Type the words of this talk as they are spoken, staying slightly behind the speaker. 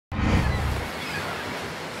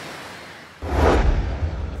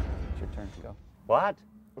turn. Go. What?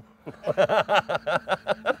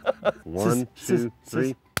 1, 2,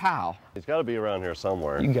 3. Pow. He's got to be around here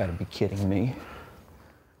somewhere. You gotta be kidding me.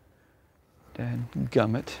 Dad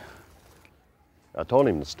gummit. I told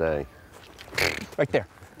him to stay. Right there.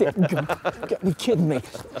 Dad gummit. You gotta be kidding me.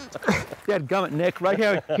 Dad gummit, Nick. Right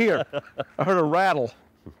here. Here. I heard a rattle.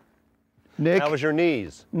 Nick. How was your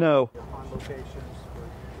knees? No. On locations.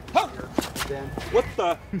 What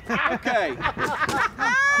the? Okay.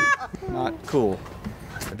 Not cool.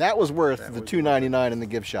 That was worth the $2.99 in the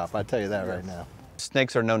gift shop, I tell you that right now.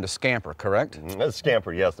 Snakes are known to scamper, correct?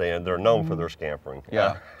 Scamper, yes, they're known for their scampering.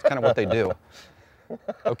 Yeah, it's kind of what they do.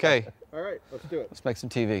 Okay. All right, let's do it. Let's make some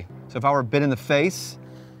TV. So if I were bit in the face,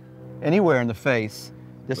 anywhere in the face,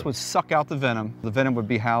 this would suck out the venom. The venom would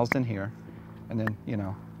be housed in here. And then, you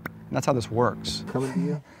know, and that's how this works. Coming to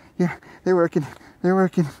you? Yeah, they're working. They're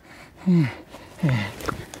working.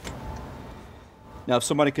 Now, if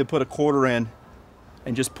somebody could put a quarter in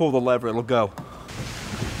and just pull the lever, it'll go.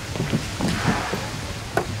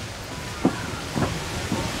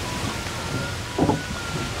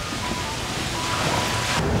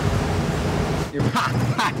 You're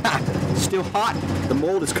still hot. The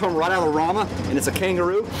mold has come right out of the Rama, and it's a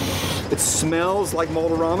kangaroo. It smells like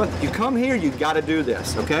Mold-A-Rama. You come here, you gotta do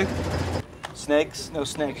this, okay? Snakes, no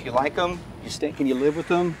snakes. You like them? Can you live with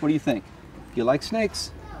them? What do you think? Do you like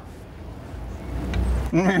snakes?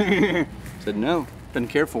 Said no, didn't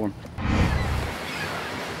care for them.